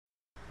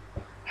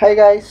Hi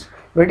guys,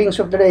 greetings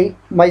of the day.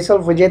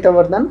 Myself Vijay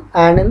Tavardhan,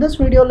 and in this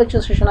video lecture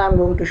session I am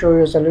going to show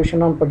you a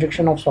solution on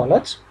projection of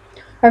solids.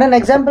 And an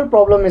example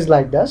problem is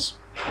like this.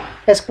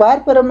 A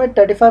square pyramid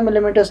 35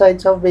 mm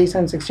sides of base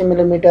and 60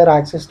 mm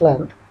axis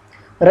length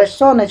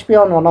rests on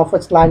HP on one of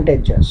its slant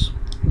edges.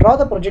 Draw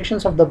the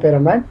projections of the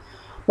pyramid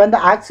when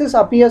the axis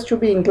appears to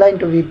be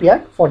inclined to VP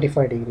at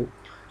 45 degree.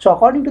 So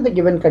according to the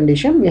given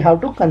condition, we have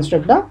to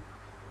construct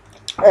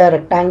a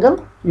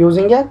rectangle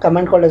using a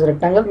command called as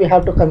rectangle. We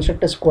have to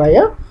construct a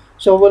square.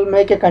 So we'll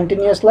make a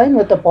continuous line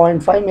with a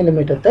 0.5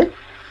 mm thick,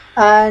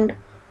 and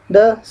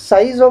the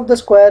size of the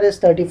square is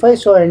 35.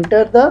 So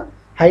enter the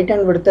height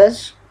and width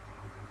as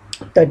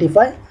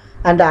 35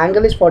 and the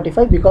angle is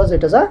 45 because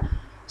it is a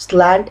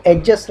slant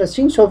edges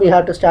resting. So we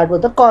have to start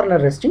with the corner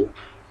resting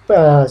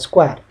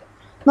square.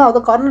 Now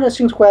the corner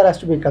resting square has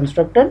to be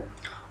constructed,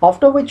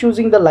 after which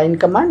using the line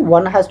command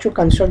one has to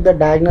construct the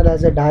diagonal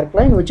as a dark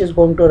line which is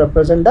going to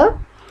represent the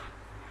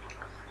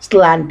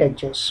slant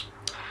edges.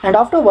 And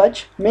after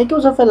which make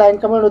use of a line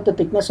command with the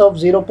thickness of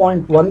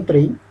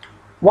 0.13.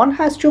 One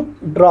has to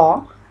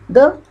draw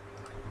the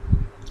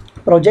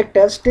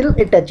projectors till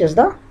it touches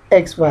the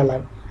XY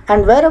line,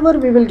 and wherever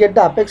we will get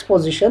the apex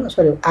position,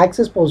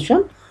 axis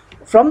position,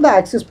 from the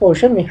axis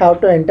position we have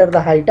to enter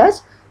the height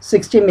as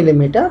 60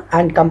 mm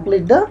and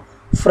complete the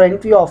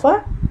front view of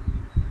a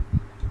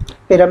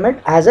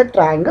pyramid as a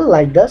triangle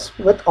like this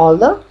with all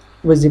the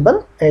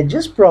visible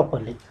edges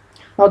properly.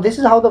 Now this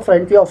is how the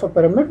front view of a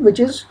pyramid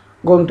which is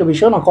going to be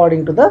shown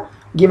according to the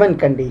given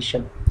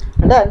condition.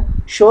 And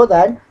then show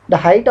that the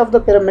height of the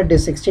pyramid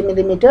is 60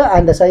 mm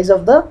and the size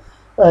of the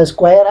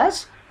square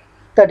as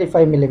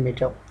 35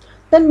 mm.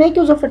 Then make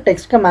use of a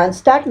text command,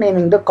 start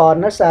naming the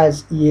corners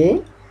as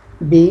A,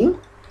 B,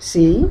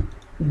 C,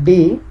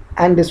 D,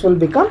 and this will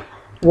become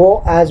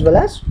O as well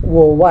as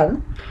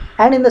O1.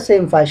 And in the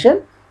same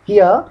fashion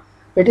here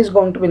it is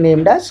going to be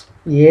named as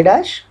A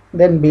dash,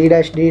 then B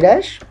dash, D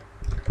dash,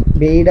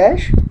 B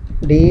dash,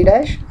 D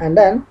dash, and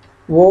then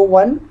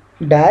O1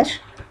 dash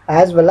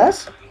as well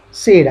as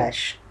C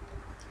dash.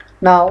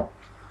 Now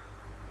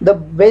the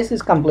base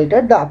is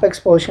completed, the apex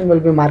portion will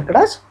be marked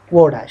as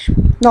O dash.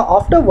 Now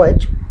after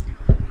which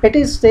it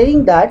is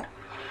saying that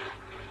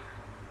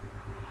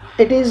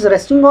it is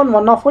resting on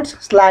one of its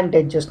slant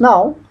edges.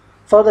 Now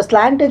for the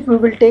slant edge we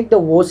will take the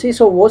OC.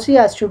 So OC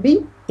has to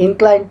be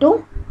inclined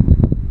to,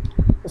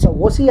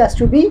 OC has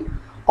to be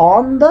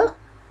on the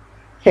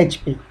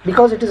HP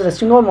because it is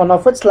resting on one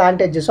of its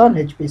slant edges on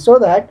HP. So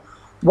that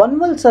one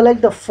will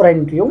select the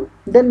front view,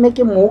 then make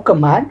a move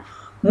command,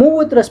 move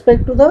with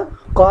respect to the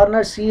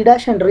corner C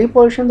dash and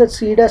reposition that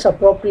C dash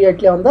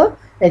appropriately on the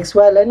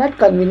XY line at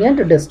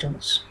convenient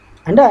distance.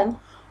 And then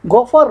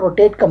go for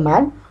rotate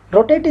command,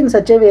 rotate in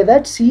such a way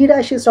that C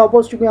dash is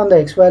supposed to be on the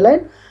XY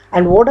line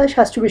and O dash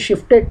has to be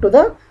shifted to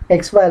the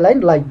XY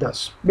line like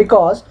this,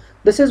 because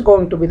this is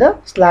going to be the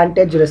slant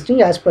edge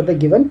resting as per the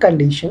given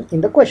condition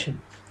in the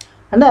question.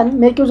 And then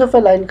make use of a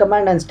line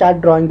command and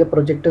start drawing the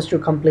projectors to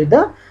complete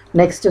the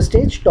next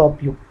stage, top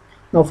view.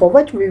 Now for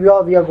which we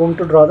are going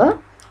to draw the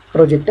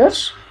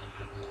projectors.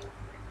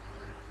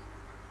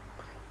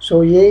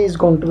 So A is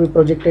going to be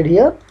projected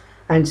here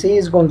and C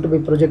is going to be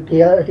projected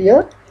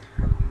here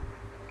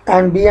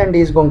and B and D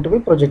is going to be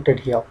projected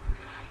here.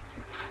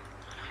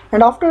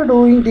 And after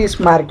doing these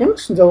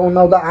markings, so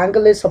now the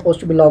angle is supposed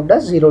to be logged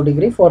as 0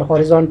 degree for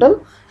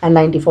horizontal and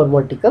 90 for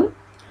vertical.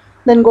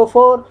 Then go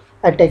for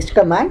a text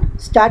command,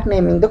 start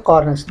naming the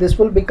corners. This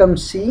will become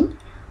C,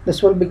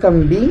 this will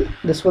become B,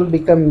 this will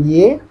become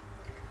A,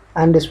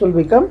 and this will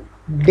become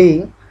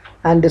D,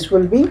 and this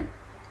will be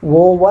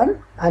O1,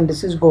 and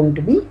this is going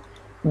to be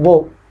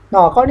O.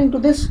 Now according to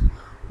this,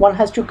 one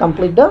has to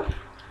complete the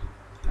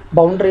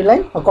boundary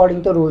line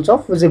according to rules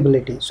of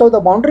visibility. So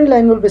the boundary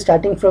line will be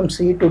starting from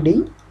C to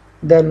D,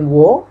 then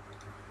O,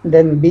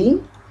 then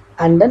B,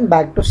 and then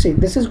back to C.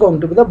 This is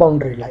going to be the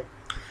boundary line.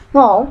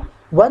 Now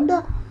when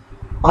the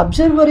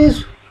observer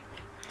is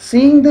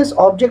seeing this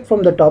object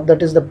from the top,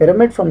 that is the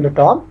pyramid from the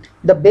top,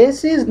 the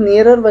base is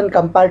nearer when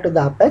compared to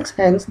the apex,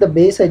 hence the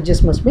base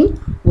edges must be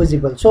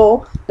visible.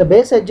 So the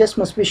base edges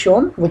must be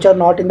shown which are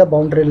not in the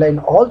boundary line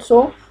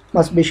also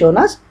must be shown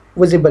as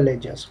visible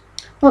edges.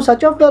 Now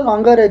such of the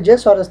longer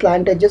edges or the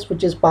slant edges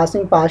which is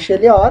passing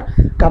partially or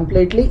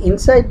completely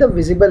inside the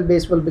visible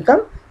base will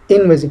become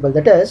invisible,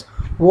 that is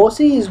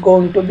OC is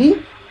going to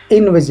be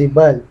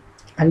invisible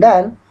and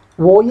then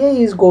OA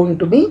is going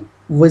to be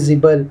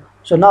visible.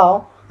 So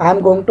now I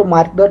am going to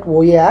mark that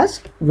OA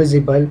as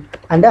visible,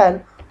 and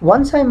then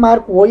once I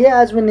mark OA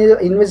as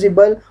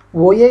invisible,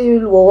 OA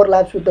will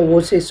overlaps with the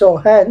OC, so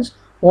hence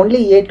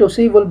only A to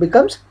C will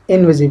becomes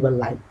invisible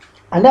line.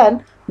 And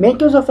then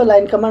make use of a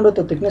line command with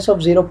a thickness of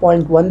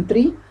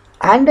 0.13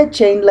 and a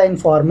chain line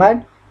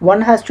format.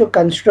 One has to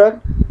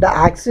construct the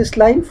axis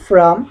line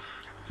from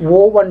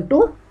O1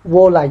 to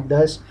O like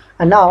this,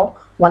 and now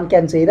one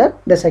can say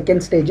that the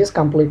second stage is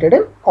completed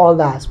in all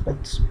the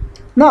aspects.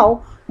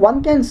 Now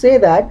one can say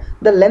that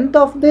the length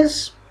of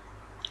this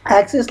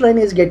axis line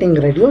is getting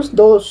reduced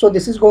though, so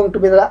this is going to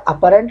be the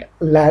apparent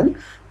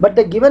length, but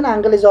the given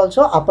angle is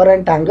also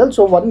apparent angle,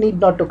 so one need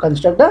not to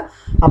construct the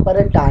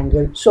apparent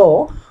angle.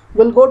 So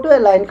we'll go to a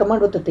line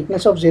command with a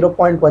thickness of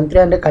 0.13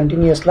 and a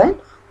continuous line.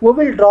 We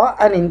will draw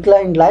an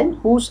inclined line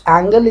whose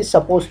angle is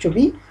supposed to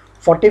be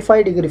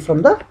 45 degree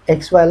from the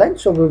xy line,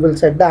 so we will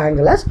set the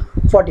angle as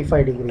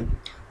 45 degree.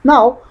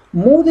 Now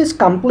move this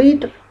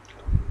complete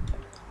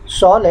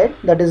solid,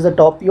 that is the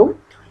top view,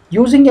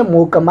 using a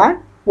move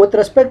command with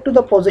respect to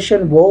the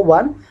position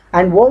O1,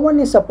 and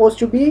O1 is supposed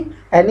to be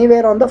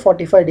anywhere on the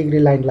 45 degree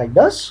line like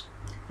this,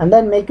 and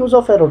then make use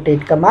of a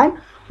rotate command.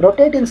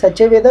 Rotate in such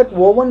a way that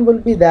O1 will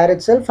be there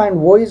itself and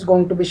O is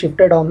going to be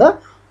shifted on the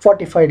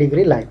 45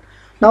 degree line.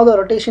 Now the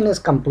rotation is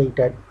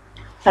completed,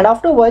 and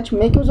afterwards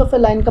make use of a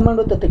line command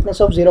with a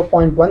thickness of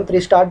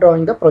 0.13. Start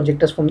drawing the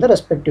projectors from the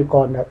respective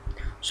corner.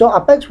 So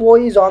apex O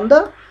is on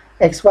the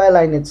xy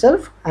line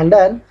itself, and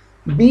then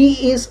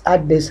B is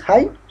at this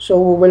height, so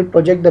we will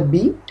project the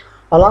B.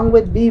 Along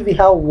with B we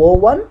have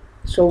O1,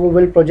 so we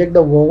will project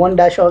the O1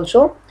 dash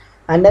also,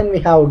 and then we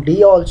have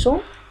D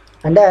also,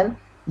 and then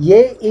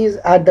A is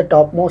at the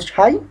topmost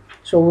height,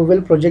 so we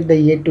will project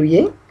the A to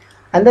A,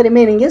 and the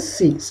remaining is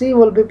C. C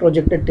will be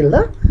projected till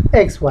the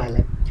xy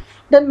line.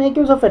 Then make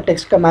use of a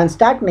text command,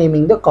 start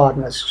naming the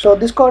corners. So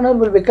this corner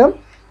will become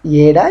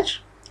A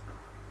dash,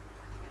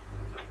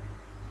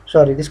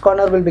 sorry, this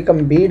corner will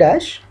become B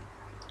dash,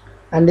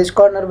 and this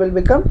corner will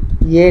become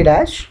A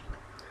dash,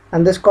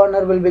 and this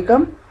corner will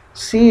become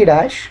C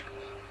dash,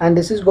 and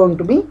this is going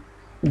to be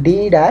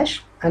D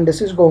dash, and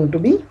this is going to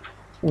be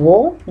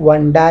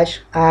O1 dash,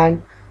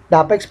 and the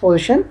apex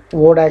position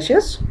O dash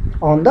is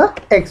on the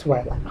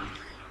xy line.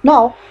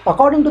 Now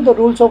according to the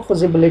rules of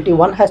feasibility,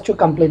 one has to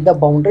complete the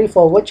boundary,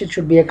 for which it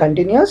should be a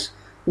continuous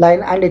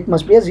line and it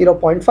must be a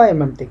 0.5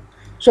 mm thick.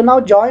 So now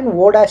join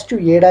O dash to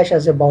A dash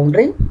as a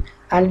boundary,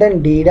 and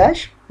then D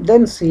dash,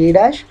 then C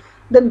dash,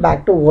 then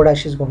back to O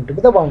dash is going to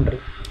be the boundary.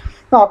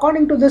 Now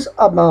according to this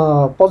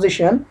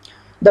position,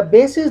 the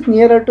base is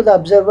nearer to the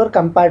observer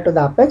compared to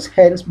the apex,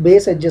 hence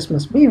base edges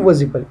must be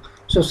visible.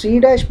 So C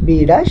dash,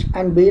 B dash,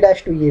 and B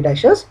dash to A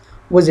dash is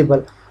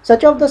visible.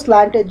 Such of the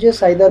slant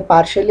edges either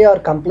partially or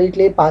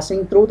completely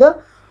passing through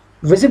the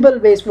visible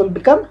base will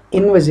become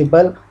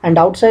invisible, and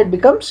outside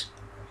becomes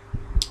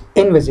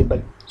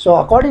invisible. So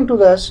according to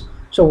this,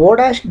 so O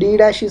dash D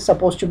dash is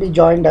supposed to be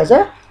joined as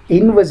a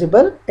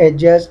invisible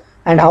edges,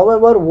 and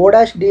however O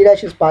dash D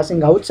dash is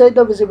passing outside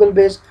the visible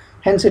base,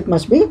 hence it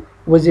must be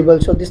visible.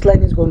 So this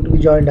line is going to be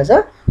joined as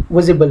a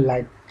visible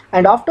line,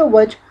 and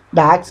afterwards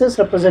the axis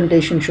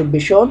representation should be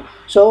shown.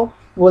 So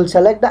we'll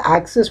select the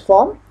axis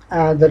form,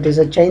 that is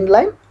a chain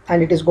line,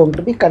 and it is going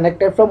to be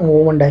connected from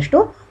O1 dash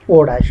to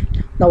O dash.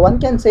 Now one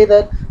can say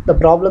that the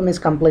problem is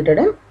completed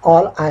in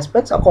all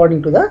aspects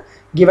according to the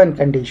given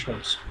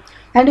conditions.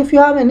 And if you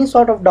have any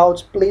sort of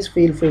doubts, please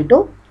feel free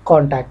to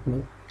contact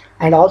me.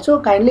 And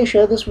also kindly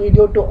share this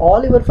video to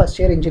all your first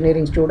year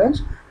engineering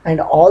students,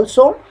 and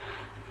also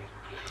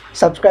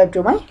subscribe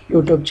to my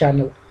YouTube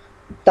channel.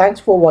 Thanks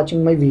for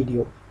watching my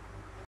video.